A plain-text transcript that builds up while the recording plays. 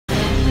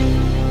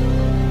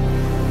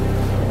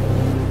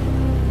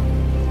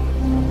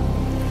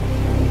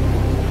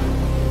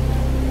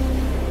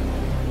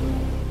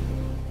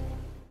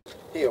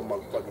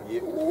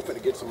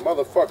get some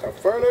motherfucking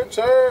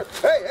furniture.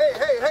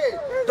 Hey,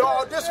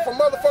 dog, this for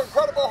motherfucking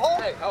Credible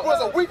Home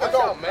was a week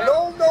ago. No.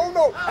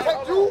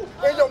 Take you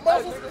and your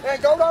muscles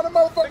and go down the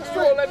motherfucking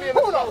street.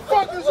 Who the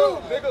fuck is you?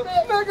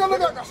 Nigga look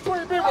like a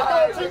street beaver.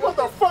 What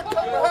the fuck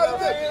type of hell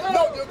is this?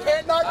 No, you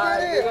cannot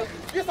get in.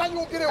 This how you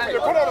gonna get in when you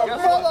put on a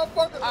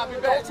motherfucker.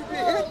 Don't you be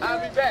hitting me.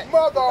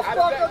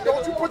 Motherfucker,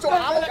 don't you put your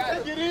out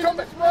and get in.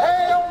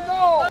 Hell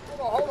no.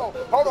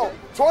 Hold on.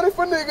 20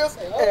 for niggas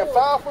and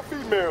 5 for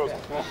females.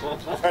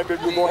 Hey,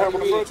 bitch, you gonna handle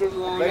the furniture? What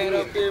you on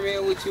up here,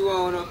 man? What you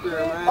on up here,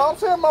 man? I'm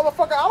saying,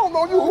 motherfucker, I don't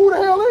know you. Who the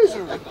hell is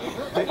you?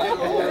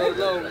 Lil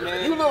Loc,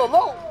 man. You Lil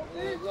Loc.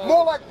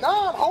 More like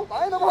 9, hope.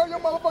 I ain't never heard your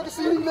motherfucking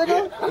CD,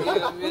 nigga.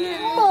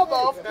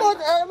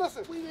 Motherfucker, hey,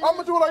 listen. I'm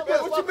gonna do it like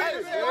this. What you mean?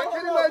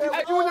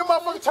 You and your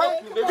motherfucking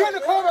tank. Get in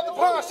the car at the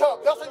pawn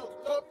shop. That's it.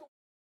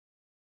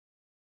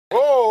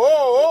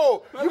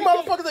 Oh, you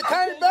motherfuckers that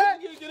came back?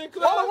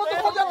 Hold on, what the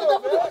fuck y'all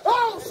think?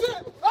 Oh,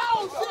 shit,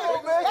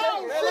 man.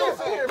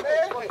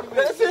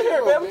 That's it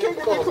here, man. We can't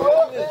get you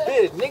all this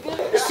bitch, nigga.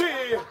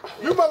 Shit,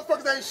 you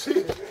motherfuckers ain't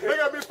shit. They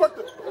got me fucked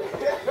up.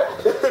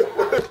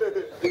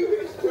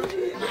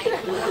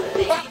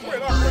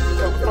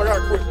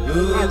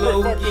 Lil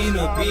Loc in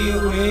the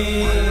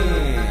building.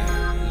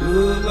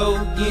 Lil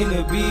Loc in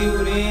the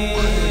building.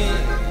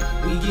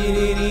 We get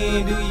it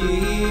in, do you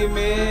hear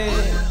me?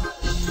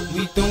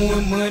 We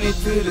throwing money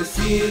to the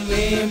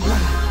ceiling.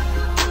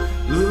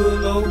 Lil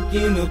Loc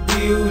in the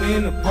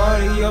building, the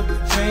party up the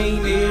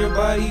chain,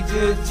 everybody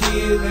just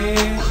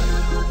chillin'.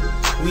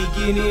 We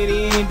get it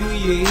in, do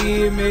you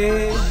hear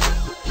me?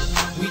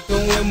 We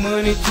throwing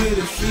money to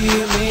the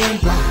ceiling.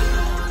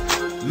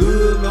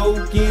 Lil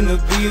Loc in the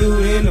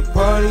building, the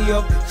party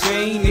up the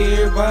chain,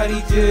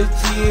 everybody just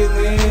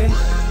chillin'.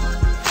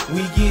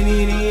 We get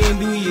it in,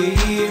 do you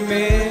hear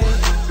me?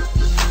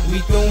 We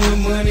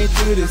throwing money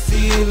to the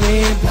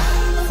ceiling.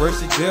 Fresh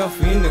to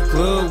death in the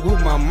club with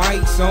my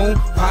mics on.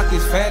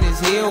 Pockets fat as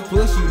hell,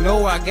 plus you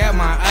know I got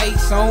my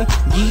ice on.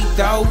 Geeked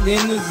out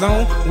in the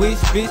zone, which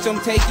bitch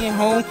I'm taking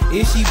home.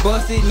 If she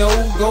busted, no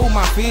go.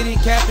 My fitted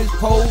cap is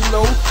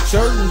polo,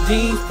 shirt and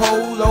jeans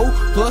polo.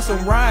 Plus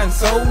I'm riding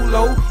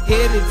solo,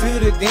 headed to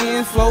the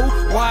dance floor.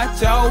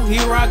 Watch out,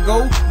 here I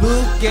go.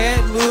 Look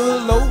at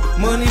Lil Loc,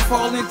 money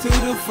falling to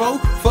the floor.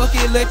 Fuck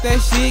it, let that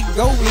shit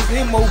go. It's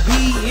MOB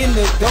in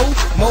the dough.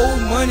 More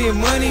money,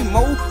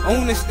 more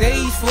on the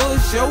stage for a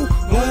show.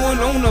 Going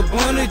on a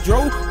blunt of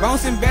dro,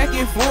 bouncing back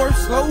and forth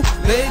slow.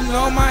 Letting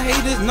all my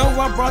haters know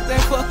I brought that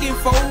fucking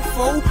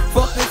fofo.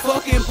 Fuck the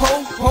fucking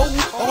po-po.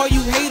 All you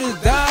haters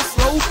die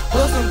slow.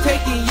 Plus I'm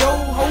taking yo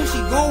ho,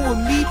 she going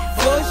with me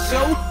for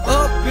show.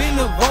 Up in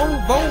the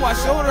Volvo, I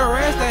showed her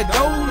ass that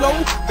dolo.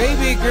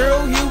 Baby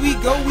girl, here we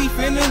go, we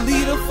finna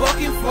lead the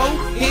fucking flow.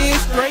 Head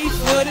straight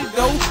for the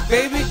dough.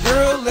 Baby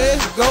girl,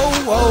 let's go.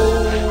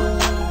 Oh.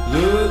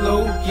 Lil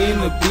Loc in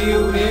the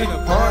building, the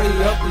party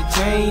up the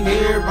chain,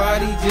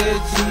 everybody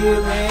just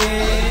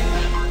chillin'.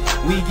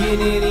 We get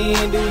it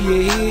in, do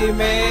you hear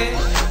me?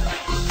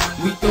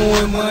 We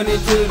throwing money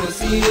to the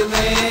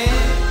ceiling.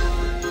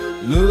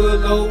 Lil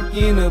Loc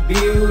in the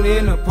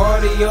building, the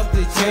party up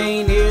the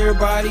chain,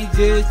 everybody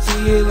just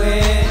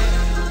chillin'.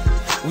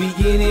 We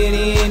get it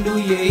in, do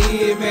you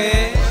hear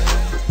me?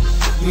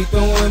 We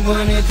throwing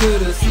money to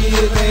the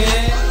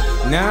ceiling.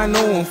 Now I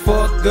know I'm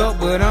fucked up,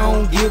 but I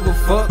don't give a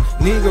fuck.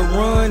 Nigga,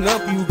 run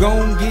up, you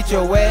gon' get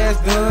your ass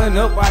done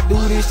up. I do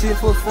this shit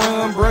for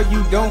fun, bruh.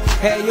 You don't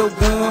have your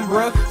gun,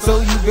 bruh,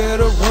 so you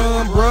better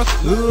run, bruh.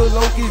 Lil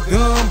Loc is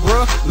done,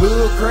 bruh.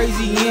 Lil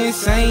crazy,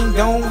 insane,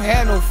 don't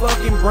have no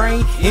fucking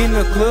brain. In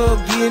the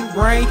club getting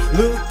brain.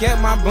 Look at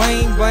my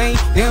bling bling.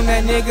 Damn,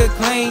 that nigga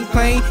claim.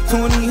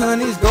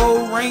 20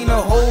 gold rain, the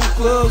whole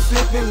club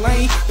slipping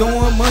lane.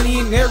 Throwing money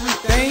and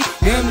everything.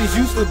 Damn, this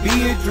used to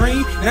be a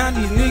dream. Now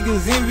these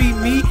niggas envy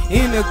me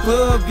in the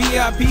club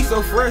VIP,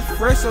 so fresh,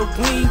 so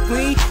clean.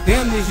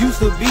 Damn, this used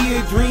to be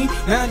a dream.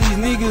 Now these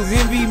niggas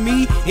envy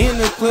me in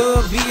the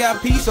club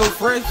VIP, so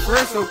fresh,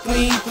 so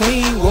clean.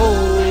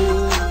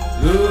 Whoa,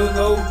 Lil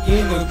Loc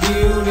in the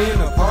building,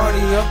 the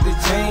party up the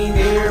chain,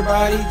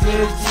 everybody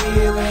just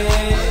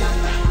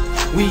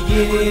chillin'. We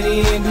get it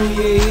in, do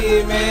you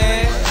hear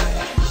me?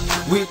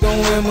 We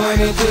throwing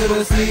money to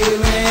the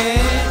ceiling.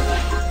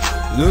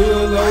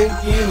 Lil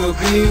Loc in the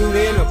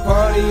building, the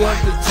party up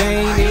the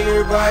chain,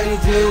 everybody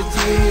just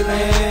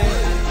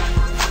chillin'.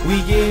 We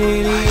get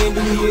it in,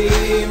 do you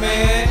hear me?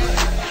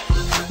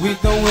 We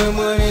throwing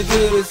money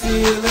to the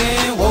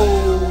ceiling.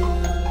 Whoa.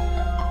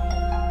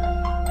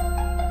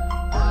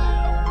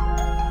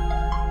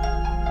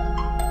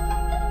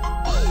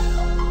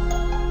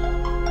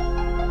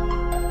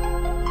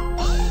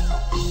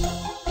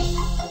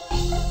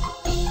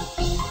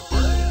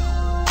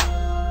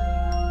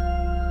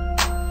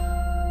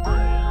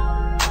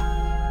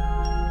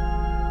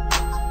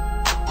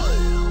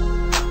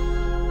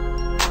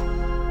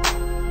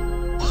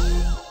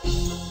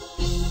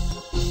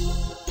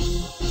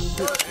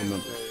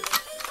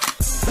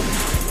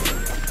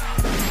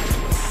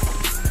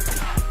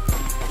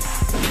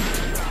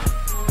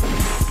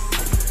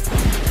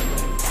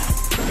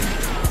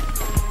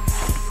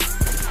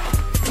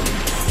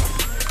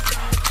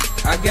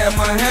 got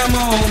my hammer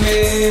on me.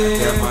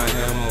 I got my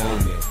hammer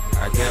on me.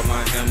 I got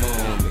my hammer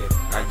on me.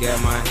 I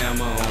got my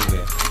hammer on me.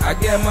 I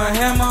got my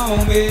hammer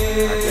on me.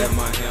 I got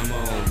my hammer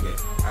on me.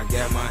 I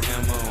got my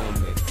hammer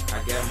on me.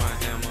 I got my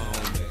hammer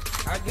on me.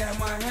 I got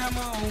my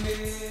hammer on me.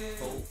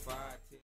 4, 5.